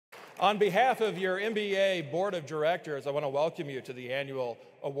On behalf of your MBA Board of Directors, I want to welcome you to the annual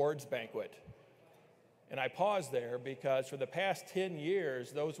awards banquet. And I pause there because for the past 10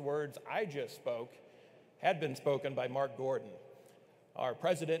 years, those words I just spoke had been spoken by Mark Gordon, our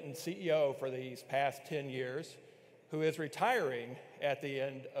president and CEO for these past 10 years, who is retiring at the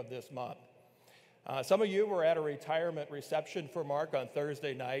end of this month. Some of you were at a retirement reception for Mark on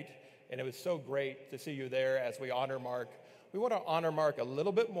Thursday night, and it was so great to see you there as we honor Mark. We want to honor Mark a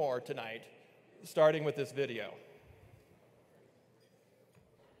little bit more tonight, starting with this video.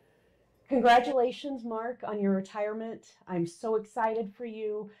 Congratulations, Mark, on your retirement. I'm so excited for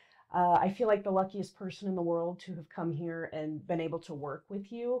you. I feel like the luckiest person in the world to have come here and been able to work with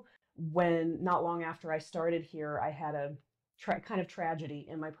you. When not long after I started here, I had a kind of tragedy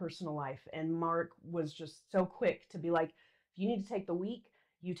in my personal life, and Mark was just so quick to be like, if you need to take the week,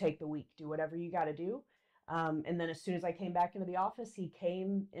 you take the week. Do whatever you got to do. And then as soon as I came back into the office, he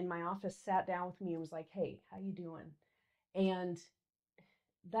came in my office, sat down with me and was like, hey, how you doing? And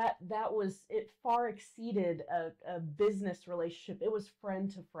that was, it far exceeded a business relationship. It was friend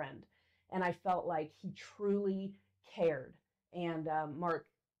to friend. And I felt like he truly cared. And Mark,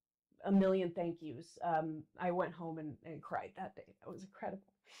 a million thank yous. I went home and cried that day. That was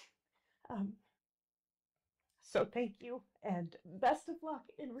incredible. So thank you and best of luck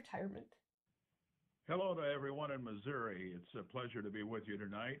in retirement. Hello to everyone in Missouri. It's a pleasure to be with you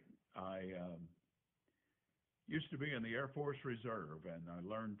tonight. I used to be in the Air Force Reserve, and I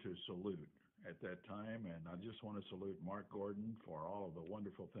learned to salute at that time, and I just want to salute Mark Gordon for all of the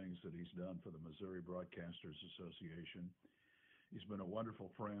wonderful things that he's done for the Missouri Broadcasters Association. He's been a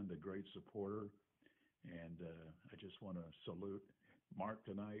wonderful friend, a great supporter, and I just want to salute Mark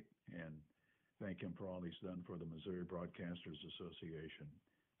tonight and thank him for all he's done for the Missouri Broadcasters Association.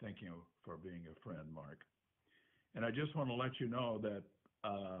 Thank you for being a friend, Mark. And I just want to let you know that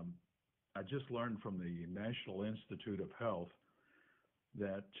I just learned from the National Institute of Health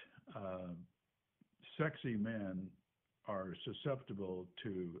that sexy men are susceptible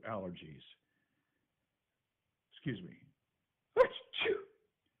to allergies. Excuse me.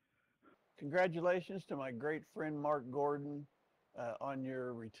 Congratulations to my great friend Mark Gordon on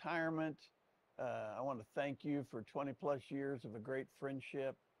your retirement. I want to thank you for 20 plus years of a great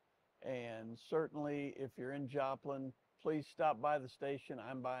friendship. And certainly, if you're in Joplin, please stop by the station.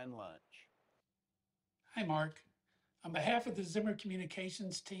 I'm buying lunch. Hi, Mark. On behalf of the Zimmer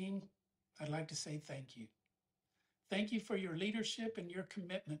Communications team, I'd like to say thank you. Thank you for your leadership and your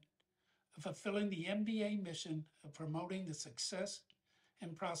commitment of fulfilling the MBA mission of promoting the success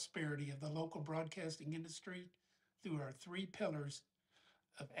and prosperity of the local broadcasting industry through our three pillars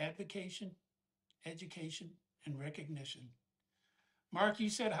of advocacy, education, and recognition. Mark, you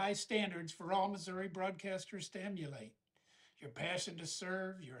set high standards for all Missouri broadcasters to emulate. Your passion to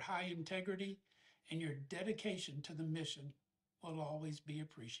serve, your high integrity, and your dedication to the mission will always be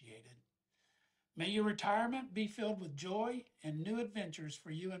appreciated. May your retirement be filled with joy and new adventures for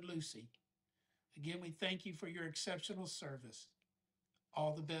you and Lucy. Again, we thank you for your exceptional service.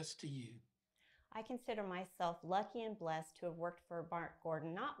 All the best to you. I consider myself lucky and blessed to have worked for Mark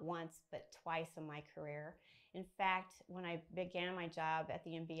Gordon not once, but twice in my career. In fact, when I began my job at the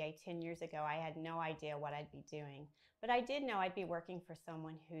MBA 10 years ago, I had no idea what I'd be doing. But I did know I'd be working for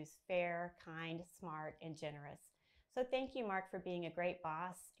someone who's fair, kind, smart, and generous. So thank you, Mark, for being a great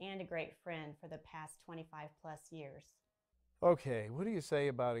boss and a great friend for the past 25 plus years. Okay, what do you say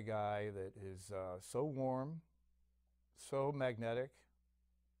about a guy that is so warm, so magnetic,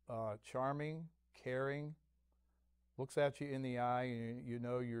 charming, caring, looks at you in the eye and you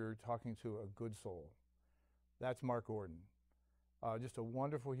know you're talking to a good soul? That's Mark Gordon. Just a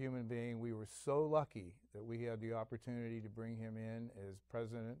wonderful human being. We were so lucky that we had the opportunity to bring him in as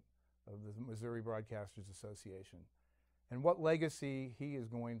president of the Missouri Broadcasters Association. And what legacy he is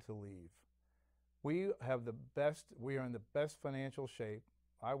going to leave. We are in the best financial shape,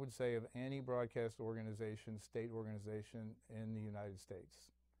 I would say, of any broadcast organization, state organization in the United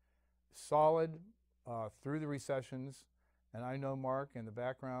States. Solid through the recessions, and I know, Mark, in the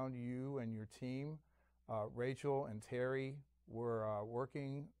background, you and your team, Rachel and Terry, were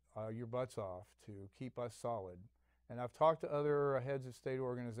working your butts off to keep us solid. And I've talked to other heads of state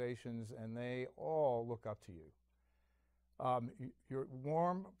organizations, and they all look up to you. You're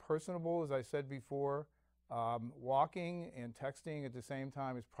warm, personable, as I said before. Walking and texting at the same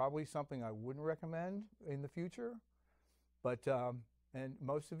time is probably something I wouldn't recommend in the future, but and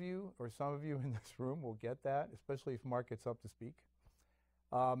most of you, or some of you in this room, will get that, especially if Mark gets up to speak.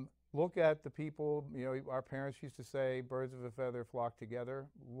 Look at the people, you know, our parents used to say, birds of a feather flock together.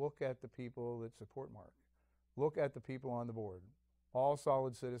 Look at the people that support Mark. Look at the people on the board. all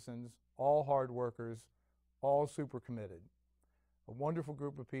solid citizens, all hard workers, all super committed. A wonderful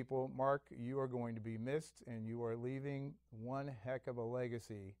group of people. Mark, you are going to be missed, and you are leaving one heck of a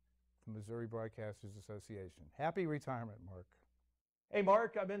legacy to Missouri Broadcasters Association. Happy retirement, Mark. Hey,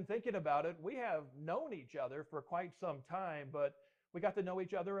 Mark, I've been thinking about it. We have known each other for quite some time, but we got to know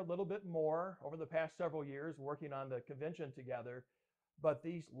each other a little bit more over the past several years working on the convention together. But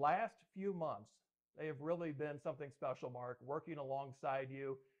these last few months, they have really been something special, Mark, working alongside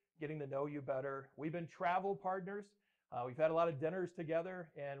you, getting to know you better. We've been travel partners. We've had a lot of dinners together,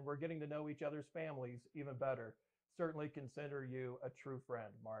 and we're getting to know each other's families even better. Certainly consider you a true friend,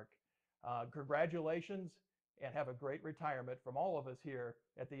 Mark. Congratulations, and have a great retirement from all of us here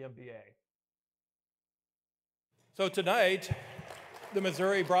at the MBA. So tonight, the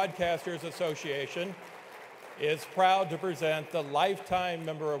Missouri Broadcasters Association is proud to present the Lifetime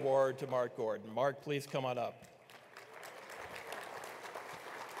Member Award to Mark Gordon. Mark, please come on up.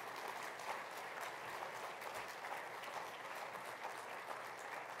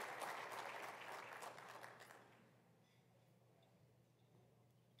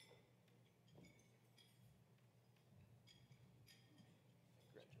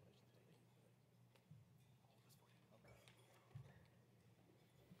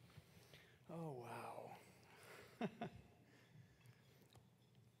 Oh, wow.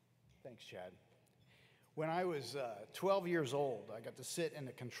 Thanks, Chad. When I was 12 years old, I got to sit in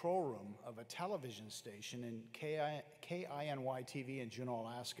the control room of a television station in KINY TV in Juneau,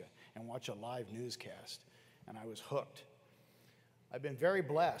 Alaska, and watch a live newscast, and I was hooked. I've been very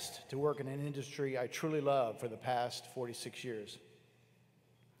blessed to work in an industry I truly love for the past 46 years.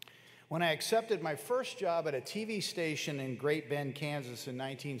 When I accepted my first job at a TV station in Great Bend, Kansas in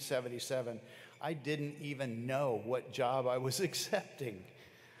 1977, I didn't even know what job I was accepting.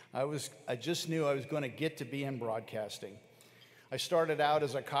 I just knew I was going to get to be in broadcasting. I started out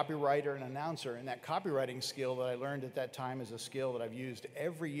as a copywriter and announcer, and that copywriting skill that I learned at that time is a skill that I've used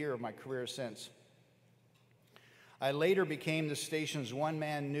every year of my career since. I later became the station's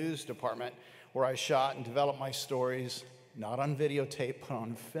one-man news department, where I shot and developed my stories, not on videotape, but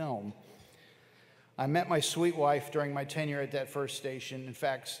on film. I met my sweet wife during my tenure at that first station. In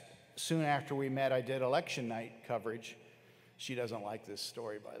fact, soon after we met, I did election night coverage. She doesn't like this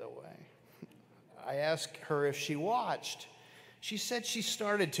story, by the way. I asked her if she watched. She said she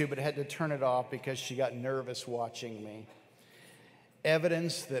started to, but had to turn it off because she got nervous watching me.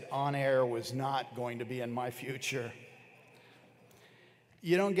 Evidence that on air was not going to be in my future.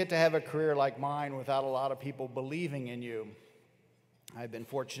 You don't get to have a career like mine without a lot of people believing in you. I've been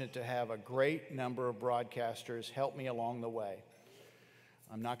fortunate to have a great number of broadcasters help me along the way.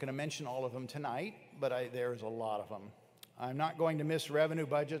 I'm not going to mention all of them tonight, but there's a lot of them. I'm not going to miss revenue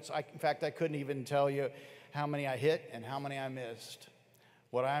budgets. In fact, I couldn't even tell you how many I hit and how many I missed.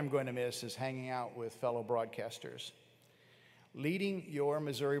 What I'm going to miss is hanging out with fellow broadcasters. Leading your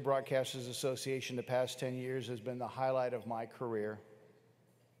Missouri Broadcasters Association the past 10 years has been the highlight of my career.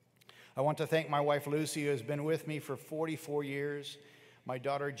 I want to thank my wife, Lucy, who has been with me for 44 years, my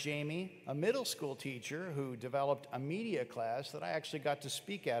daughter, Jamie, a middle school teacher who developed a media class that I actually got to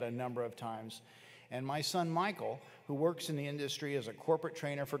speak at a number of times, and my son, Michael, who works in the industry as a corporate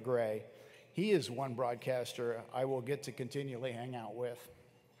trainer for Gray. He is one broadcaster I will get to continually hang out with.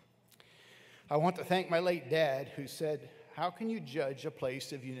 I want to thank my late dad, who said, "How can you judge a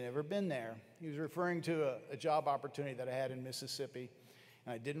place if you've never been there?" He was referring to a job opportunity that I had in Mississippi.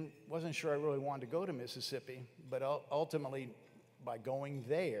 And I wasn't sure I really wanted to go to Mississippi, but ultimately, by going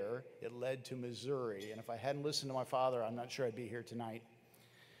there, it led to Missouri. And if I hadn't listened to my father, I'm not sure I'd be here tonight.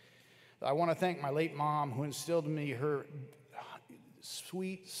 I want to thank my late mom, who instilled in me her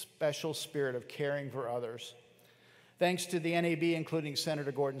sweet, special spirit of caring for others. Thanks to the NAB, including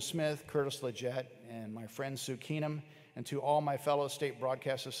Senator Gordon Smith, Curtis Leggett, and my friend Sue Keenum, and to all my fellow State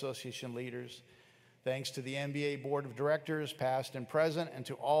Broadcast Association leaders. Thanks to the MBA Board of Directors, past and present, and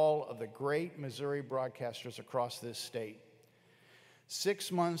to all of the great Missouri broadcasters across this state.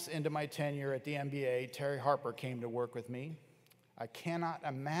 6 months into my tenure at the MBA, Terry Harper came to work with me. I cannot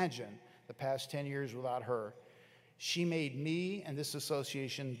imagine the past 10 years without her. She made me and this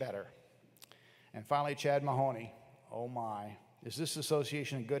association better. And finally, Chad Mahoney. Oh my, is this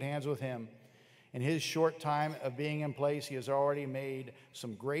association in good hands with him? In his short time of being in place, he has already made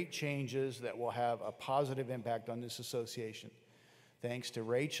some great changes that will have a positive impact on this association. Thanks to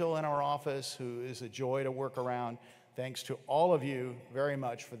Rachel in our office, who is a joy to work around. Thanks to all of you very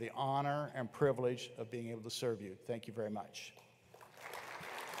much for the honor and privilege of being able to serve you. Thank you very much.